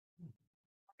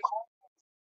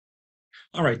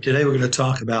All right, today we're going to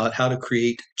talk about how to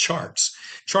create charts.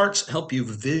 Charts help you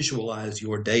visualize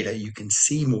your data. You can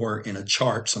see more in a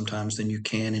chart sometimes than you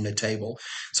can in a table.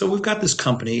 So we've got this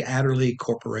company, Adderley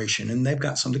Corporation, and they've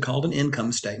got something called an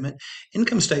income statement.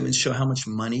 Income statements show how much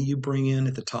money you bring in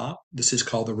at the top. This is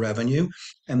called the revenue.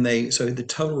 So the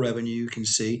total revenue you can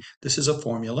see, this is a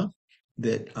formula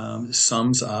that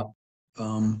sums up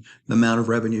the amount of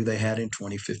revenue they had in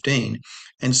 2015.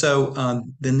 And so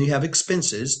then you have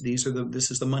expenses. This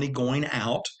is the money going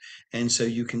out. And so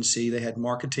you can see they had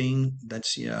marketing.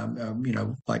 That's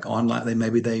like online.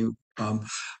 They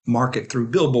market through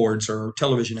billboards or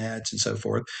television ads and so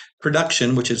forth.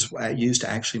 Production, which is used to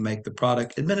actually make the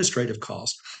product. Administrative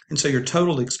costs. And so your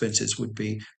total expenses would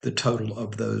be the total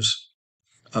of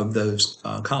those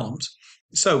columns.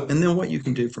 So, and then what you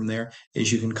can do from there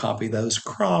is you can copy those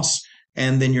across,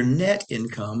 and then your net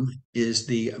income is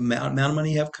the amount of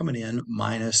money you have coming in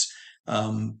minus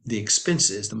the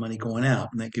expenses, the money going out,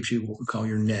 and that gives you what we call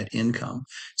your net income.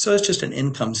 So it's just an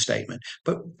income statement,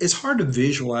 but it's hard to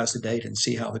visualize the data and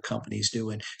see how the company's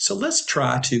doing. So let's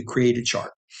try to create a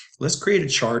chart. Let's create a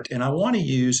chart, and I want to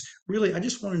use really, I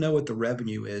just want to know what the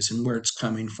revenue is and where it's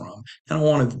coming from, and I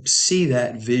want to see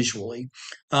that visually.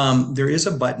 There is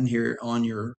a button here on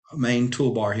your main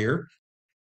toolbar here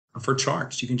for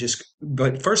charts. You can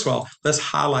but first of all, let's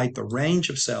highlight the range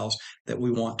of cells that we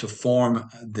want to form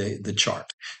the chart.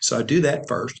 So I do that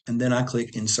first, and then I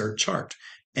click Insert Chart.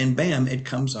 And bam, it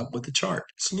comes up with the chart.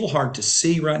 It's a little hard to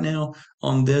see right now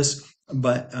on this,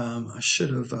 but I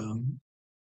should have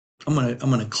I'm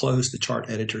gonna close the chart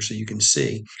editor so you can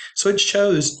see. So it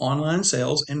shows online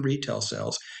sales and retail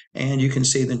sales, and you can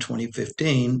see that in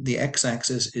 2015 the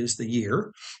x-axis is the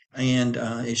year, and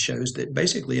it shows that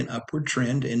basically an upward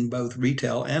trend in both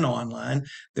retail and online.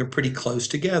 They're pretty close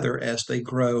together as they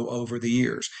grow over the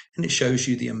years, and it shows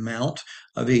you the amount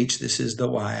of each. This is the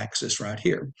y-axis right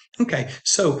here. Okay,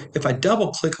 so if I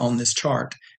double click on this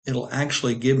chart, it'll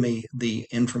actually give me the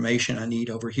information I need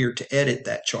over here to edit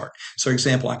that chart. So, for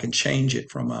example, I can change it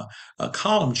from a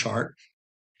column chart.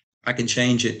 I can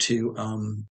change it to,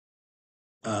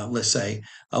 let's say,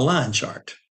 a line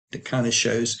chart that kind of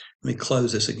shows. Let me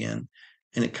close this again.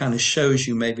 And it kind of shows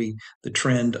you maybe the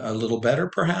trend a little better,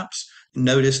 perhaps.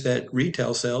 Notice that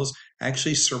retail sales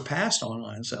actually surpassed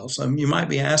online sales. So you might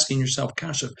be asking yourself,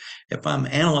 gosh, if I'm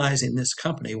analyzing this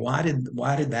company, why did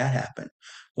that happen?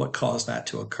 What caused that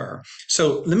to occur?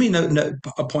 So let me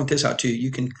I'll point this out to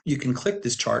you. You can click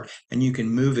this chart and you can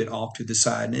move it off to the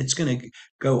side, and it's going to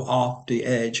go off the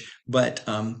edge. But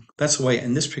that's the way.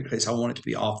 In this particular case, I want it to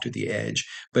be off to the edge.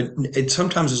 But it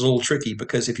sometimes is a little tricky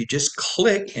because if you just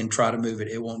click and try to move it,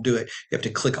 it won't do it. You have to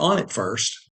click on it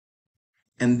first,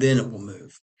 and then it will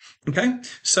move. Okay,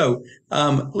 so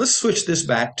let's switch this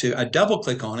back to I double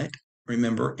click on it.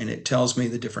 Remember, and it tells me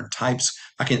the different types.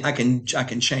 I can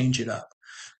change it up.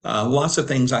 Lots of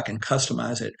things I can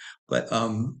customize it,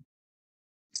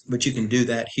 but you can do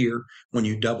that here when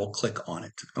you double click on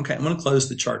it. Okay, I'm going to close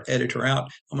the chart editor out.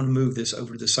 I'm going to move this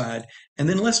over to the side. And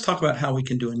then let's talk about how we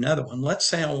can do another one. Let's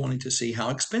say I wanted to see how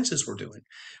expenses were doing.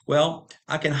 Well,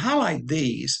 I can highlight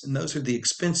these, and those are the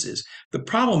expenses. The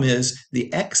problem is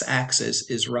the x-axis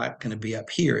is right going to be up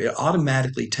here. It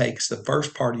automatically takes the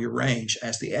first part of your range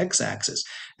as the x-axis,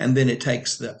 and then it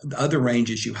takes the other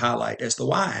ranges you highlight as the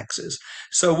y-axis.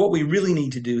 So what we really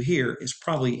need to do here is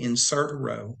probably insert a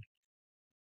row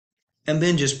and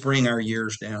then just bring our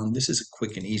years down. This is a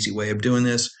quick and easy way of doing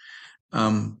this.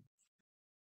 Um,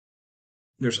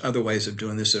 there's other ways of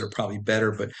doing this that are probably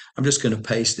better, but I'm just going to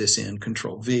paste this in,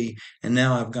 Control V, and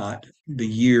now I've got the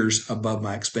years above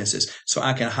my expenses. So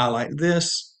I can highlight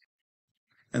this,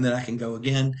 and then I can go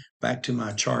again back to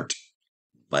my chart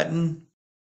button,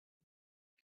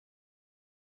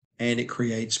 and it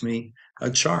creates me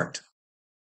a chart.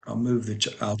 I'm going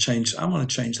to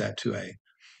change that to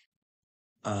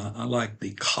I like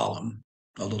the column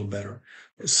a little better.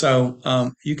 So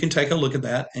you can take a look at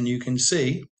that and you can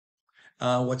see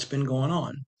what's been going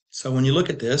on. So when you look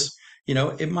at this,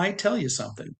 it might tell you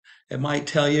something. It might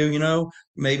tell you,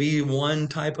 maybe one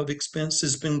type of expense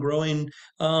has been growing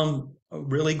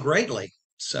really greatly.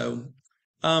 So,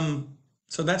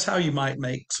 so that's how you might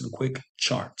make some quick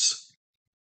charts.